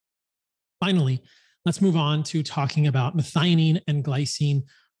Finally, let's move on to talking about methionine and glycine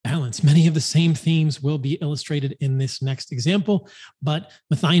balance. Many of the same themes will be illustrated in this next example, but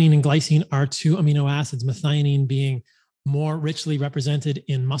methionine and glycine are two amino acids, methionine being more richly represented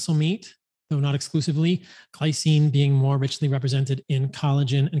in muscle meat, though not exclusively, glycine being more richly represented in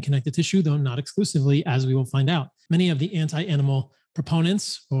collagen and connective tissue, though not exclusively, as we will find out. Many of the anti-animal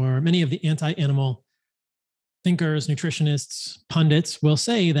proponents or many of the anti-animal thinkers, nutritionists, pundits will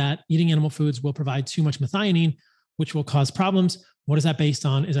say that eating animal foods will provide too much methionine, which will cause problems. What is that based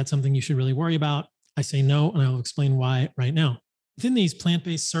on? Is that something you should really worry about? I say no, and I will explain why right now. Within these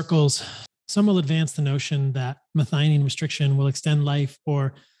plant-based circles, some will advance the notion that methionine restriction will extend life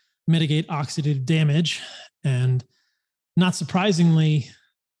or mitigate oxidative damage. And not surprisingly,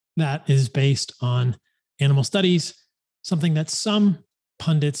 that is based on animal studies, something that some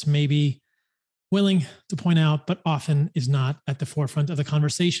pundits may be willing to point out, but often is not at the forefront of the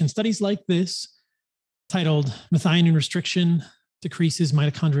conversation. Studies like this, titled Methionine Restriction Decreases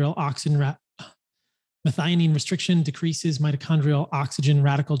Mitochondrial Oxygen Methionine Restriction Decreases Mitochondrial Oxygen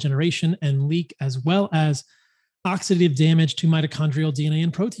Radical Generation and Leak, as well as oxidative damage to mitochondrial DNA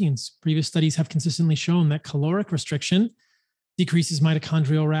and proteins. Previous studies have consistently shown that caloric restriction decreases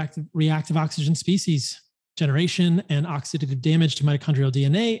mitochondrial reactive oxygen species generation and oxidative damage to mitochondrial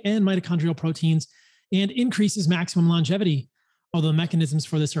DNA and mitochondrial proteins, and increases maximum longevity. Although mechanisms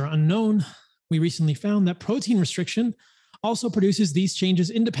for this are unknown, we recently found that protein restriction also produces these changes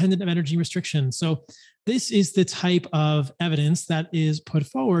independent of energy restriction. So this is the type of evidence that is put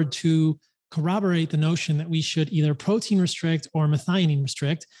forward to corroborate the notion that we should either protein restrict or methionine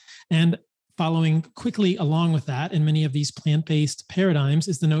restrict. And following quickly along with that in many of these plant-based paradigms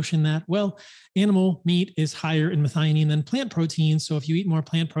is the notion that, well, animal meat is higher in methionine than plant protein. So if you eat more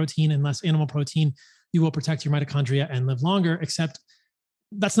plant protein and less animal protein, you will protect your mitochondria and live longer, except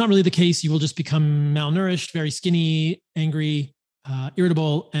that's not really the case. You will just become malnourished, very skinny, angry,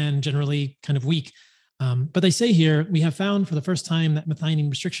 irritable, and generally kind of weak. But they say here, we have found for the first time that methionine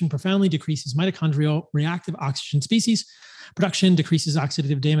restriction profoundly decreases mitochondrial reactive oxygen species production, decreases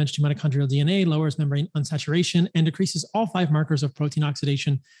oxidative damage to mitochondrial DNA, lowers membrane unsaturation, and decreases all 5 markers of protein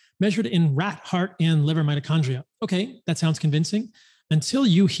oxidation measured in rat, heart, and liver mitochondria. Okay, that sounds convincing until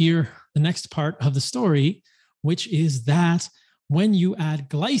you hear the next part of the story, which is that when you add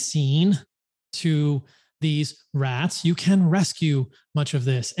glycine to these rats, you can rescue much of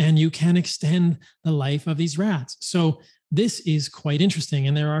this and you can extend the life of these rats. So this is quite interesting.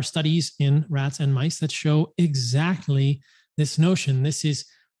 And there are studies in rats and mice that show exactly this notion. This is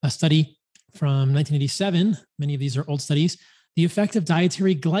a study from 1987. Many of these are old studies. The effect of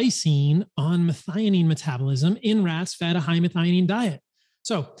dietary glycine on methionine metabolism in rats fed a high methionine diet.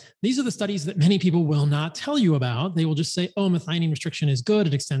 So these are the studies that many people will not tell you about. They will just say, oh, methionine restriction is good.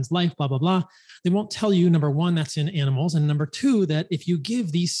 It extends life, blah, blah, blah. They won't tell you, number one, that's in animals. And number two, that if you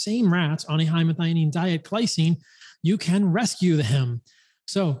give these same rats on a high methionine diet glycine, you can rescue them.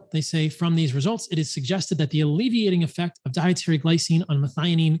 So they say from these results, it is suggested that the alleviating effect of dietary glycine on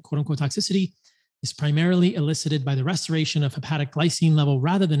methionine, quote unquote, toxicity is primarily elicited by the restoration of hepatic glycine level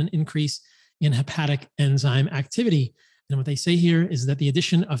rather than an increase in hepatic enzyme activity. And what they say here is that the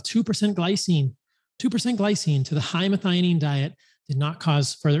addition of 2% glycine to the high methionine diet did not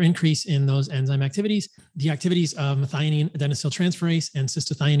cause further increase in those enzyme activities. The activities of methionine adenyltransferase and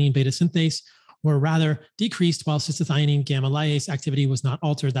cystathionine beta synthase were rather decreased, while cystathionine gamma lyase activity was not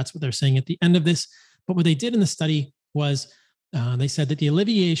altered. That's what they're saying at the end of this. But what they did in the study was they said that the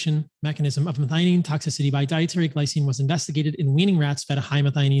alleviation mechanism of methionine toxicity by dietary glycine was investigated in weaning rats fed a high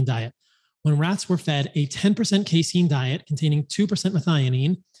methionine diet. When rats were fed a 10% casein diet containing 2%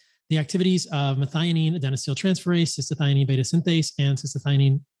 methionine, the activities of methionine adenyltransferase, cystathionine beta synthase, and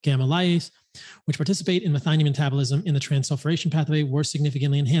cystathionine gamma lyase, which participate in methionine metabolism in the transsulfuration pathway, were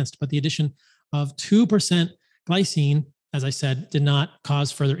significantly enhanced. But the addition of 2% glycine, as I said, did not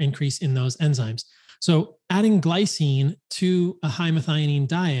cause further increase in those enzymes. So adding glycine to a high methionine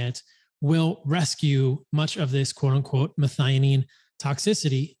diet will rescue much of this quote unquote methionine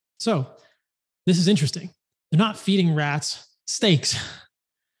toxicity. So this is interesting. They're not feeding rats steaks.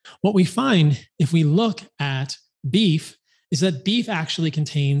 What we find if we look at beef is that beef actually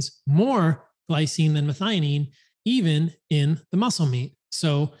contains more glycine than methionine, even in the muscle meat.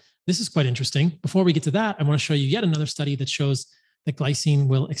 So this is quite interesting. Before we get to that, I want to show you yet another study that shows that glycine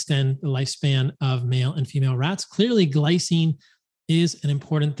will extend the lifespan of male and female rats. Clearly, glycine is an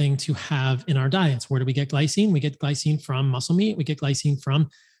important thing to have in our diets. Where do we get glycine? We get glycine from muscle meat. We get glycine from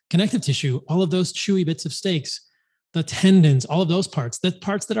connective tissue, all of those chewy bits of steaks, the tendons, all of those parts, the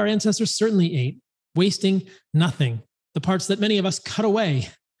parts that our ancestors certainly ate, wasting nothing, the parts that many of us cut away.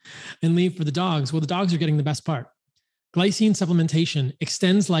 and leave for the dogs. Well, the dogs are getting the best part. Glycine supplementation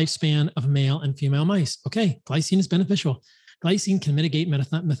extends lifespan of male and female mice. Okay, glycine is beneficial. Glycine can mitigate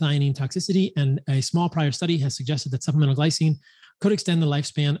methionine toxicity, and a small prior study has suggested that supplemental glycine could extend the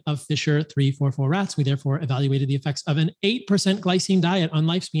lifespan of Fisher 344 rats. We therefore evaluated the effects of an 8% glycine diet on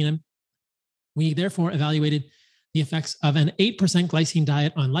lifespan. We therefore evaluated the effects of an 8% glycine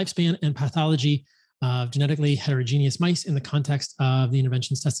diet on lifespan and pathology of genetically heterogeneous mice in the context of the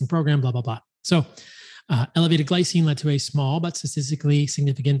interventions testing program, blah, blah, blah. So elevated glycine led to a small but statistically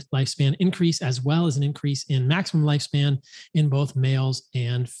significant lifespan increase, as well as an increase in maximum lifespan in both males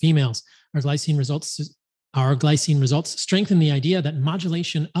and females. Our glycine results strengthen the idea that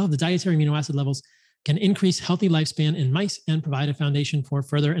modulation of the dietary amino acid levels can increase healthy lifespan in mice and provide a foundation for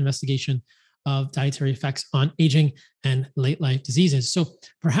further investigation of dietary effects on aging and late life diseases. So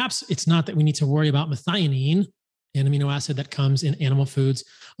perhaps it's not that we need to worry about methionine, an amino acid that comes in animal foods,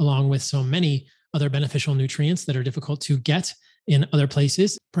 along with so many other beneficial nutrients that are difficult to get in other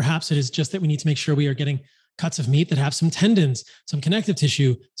places. Perhaps it is just that we need to make sure we are getting cuts of meat that have some tendons, some connective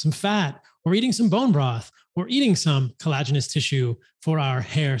tissue, some fat, or eating some bone broth, or eating some collagenous tissue for our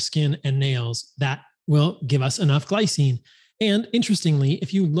hair, skin, and nails. That will give us enough glycine. And interestingly,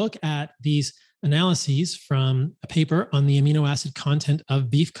 if you look at these analyses from a paper on the amino acid content of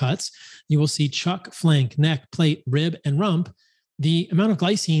beef cuts, you will see chuck, flank, neck, plate, rib, and rump. The amount of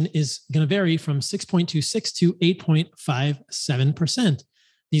glycine is going to vary from 6.26 to 8.57%.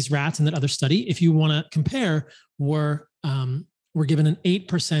 These rats in that other study, if you want to compare, were given an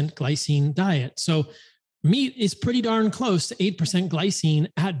 8% glycine diet. So meat is pretty darn close to 8% glycine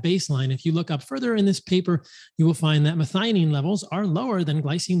at baseline. If you look up further in this paper, you will find that methionine levels are lower than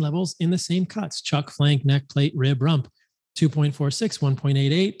glycine levels in the same cuts: chuck, flank, neck, plate, rib, rump. 2.46,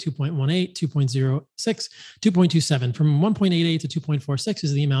 1.88, 2.18, 2.06, 2.27. From 1.88 to 2.46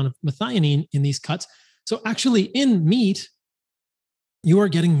 is the amount of methionine in these cuts. So actually in meat, you are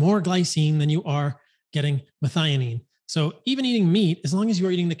getting more glycine than you are getting methionine. So even eating meat, as long as you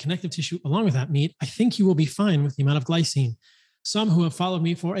are eating the connective tissue along with that meat, I think you will be fine with the amount of glycine. Some who have followed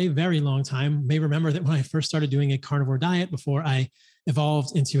me for a very long time may remember that when I first started doing a carnivore diet, before I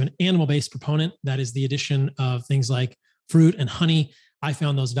evolved into an animal-based proponent, that is the addition of things like fruit and honey, I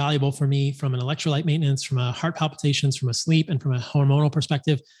found those valuable for me from an electrolyte maintenance, from a heart palpitations, from a sleep, and from a hormonal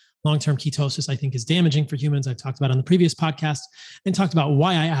perspective. Long-term ketosis, I think, is damaging for humans. I've talked about on the previous podcast, and talked about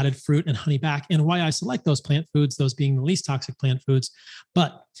why I added fruit and honey back and why I select those plant foods, those being the least toxic plant foods.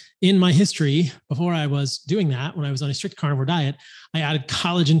 But in my history, before I was doing that, when I was on a strict carnivore diet, I added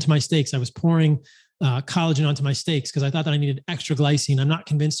collagen to my steaks. I was pouring collagen onto my steaks because I thought that I needed extra glycine. I'm not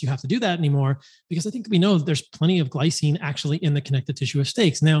convinced you have to do that anymore, because I think we know that there's plenty of glycine actually in the connective tissue of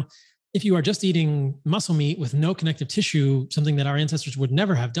steaks. Now, if you are just eating muscle meat with no connective tissue, something that our ancestors would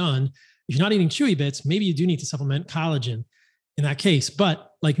never have done, if you're not eating chewy bits, maybe you do need to supplement collagen in that case. But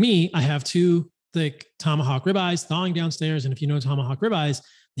like me, I have two thick tomahawk ribeyes thawing downstairs. And if you know tomahawk ribeyes,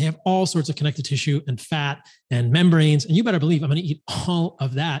 they have all sorts of connective tissue and fat and membranes. And you better believe I'm going to eat all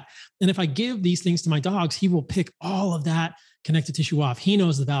of that. And if I give these things to my dogs, he will pick all of that connective tissue off. He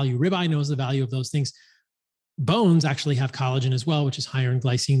knows the value. Ribeye knows the value of those things. Bones actually have collagen as well, which is higher in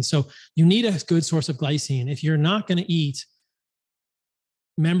glycine. So you need a good source of glycine. If you're not going to eat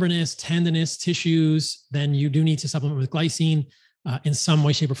membranous, tendinous tissues, then you do need to supplement with glycine in some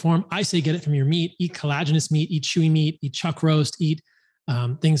way, shape, or form. I say get it from your meat. Eat collagenous meat, eat chewy meat, eat chuck roast, eat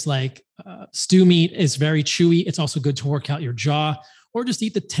things like stew meat is very chewy. It's also good to work out your jaw, or just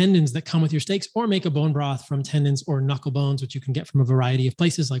eat the tendons that come with your steaks, or make a bone broth from tendons or knuckle bones, which you can get from a variety of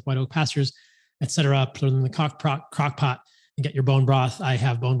places like White Oak Pastures, etc. Put it in the crock pot and get your bone broth. I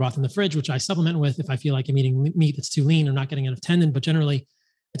have bone broth in the fridge, which I supplement with if I feel like I'm eating meat that's too lean or not getting enough tendon, but generally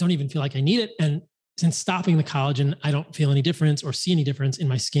I don't even feel like I need it. And since stopping the collagen, I don't feel any difference or see any difference in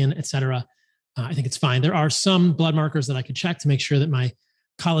my skin, etc. I think it's fine. There are some blood markers that I could check to make sure that my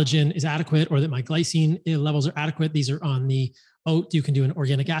collagen is adequate or that my glycine levels are adequate. These are on the oat. You can do an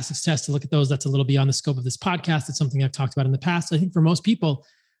organic acids test to look at those. That's a little beyond the scope of this podcast. It's something I've talked about in the past. I think for most people,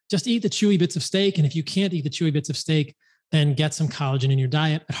 just eat the chewy bits of steak. And if you can't eat the chewy bits of steak, then get some collagen in your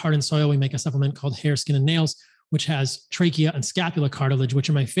diet. At Heart and Soil, we make a supplement called Hair, Skin, and Nails, which has trachea and scapula cartilage, which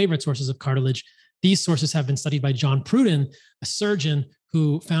are my favorite sources of cartilage. These sources have been studied by John Pruden, a surgeon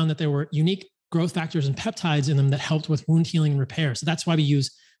who found that there were unique growth factors and peptides in them that helped with wound healing and repair. So that's why we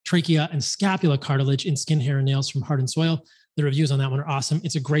use trachea and scapula cartilage in Skin, Hair, and Nails from Heart and Soil. The reviews on that one are awesome.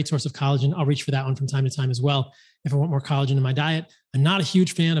 It's a great source of collagen. I'll reach for that one from time to time as well if I want more collagen in my diet. I'm not a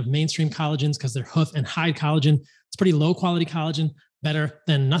huge fan of mainstream collagens because they're hoof and hide collagen. It's pretty low quality collagen, better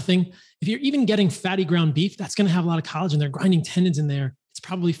than nothing. If you're even getting fatty ground beef, that's going to have a lot of collagen. They're grinding tendons in there. It's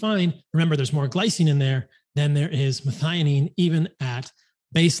probably fine. Remember, there's more glycine in there than there is methionine, even at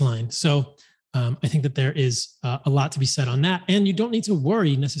baseline. So I think that there is a lot to be said on that. And you don't need to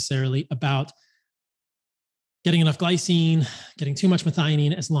worry necessarily about getting enough glycine, getting too much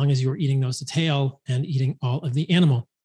methionine, as long as you're eating nose to tail and eating all of the animal.